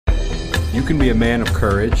You can be a man of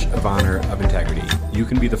courage, of honor, of integrity. You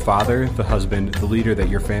can be the father, the husband, the leader that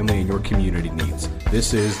your family and your community needs.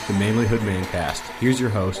 This is the Manlyhood Mancast. Here's your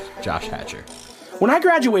host, Josh Hatcher. When I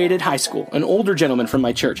graduated high school, an older gentleman from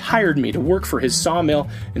my church hired me to work for his sawmill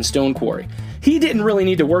and stone quarry. He didn't really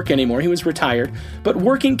need to work anymore, he was retired, but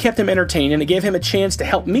working kept him entertained and it gave him a chance to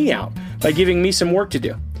help me out by giving me some work to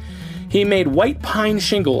do. He made white pine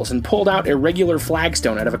shingles and pulled out irregular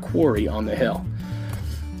flagstone out of a quarry on the hill.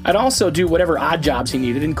 I'd also do whatever odd jobs he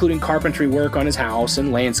needed, including carpentry work on his house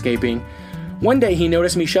and landscaping. One day he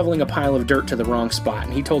noticed me shoveling a pile of dirt to the wrong spot,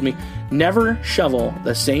 and he told me, never shovel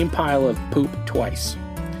the same pile of poop twice.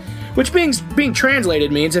 Which being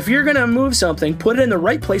translated means if you're going to move something, put it in the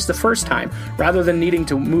right place the first time, rather than needing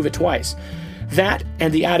to move it twice. That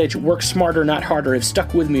and the adage, work smarter, not harder, have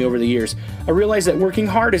stuck with me over the years. I realize that working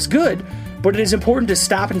hard is good, but it is important to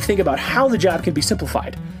stop and think about how the job can be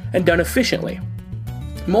simplified and done efficiently.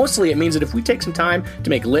 Mostly it means that if we take some time to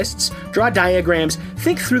make lists, draw diagrams,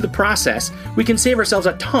 think through the process, we can save ourselves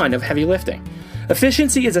a ton of heavy lifting.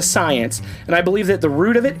 Efficiency is a science, and I believe that the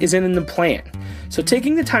root of it is in the plan. So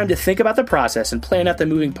taking the time to think about the process and plan out the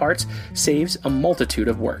moving parts saves a multitude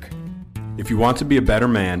of work. If you want to be a better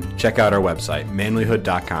man, check out our website,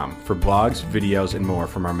 manlyhood.com, for blogs, videos, and more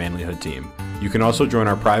from our Manlyhood team. You can also join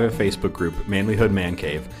our private Facebook group, Manlyhood Man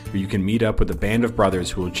Cave, where you can meet up with a band of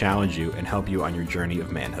brothers who will challenge you and help you on your journey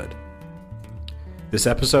of manhood. This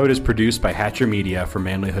episode is produced by Hatcher Media for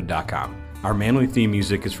manlyhood.com. Our Manly theme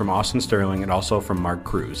music is from Austin Sterling and also from Mark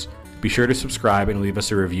Cruz. Be sure to subscribe and leave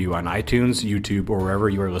us a review on iTunes, YouTube, or wherever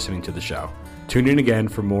you are listening to the show. Tune in again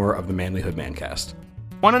for more of the Manlyhood Mancast.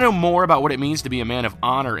 Want to know more about what it means to be a man of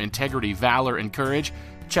honor, integrity, valor, and courage?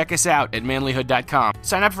 Check us out at manlyhood.com.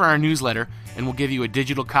 Sign up for our newsletter, and we'll give you a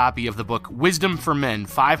digital copy of the book Wisdom for Men,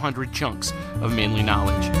 500 Chunks of Manly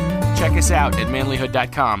Knowledge. Check us out at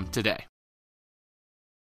manlyhood.com today.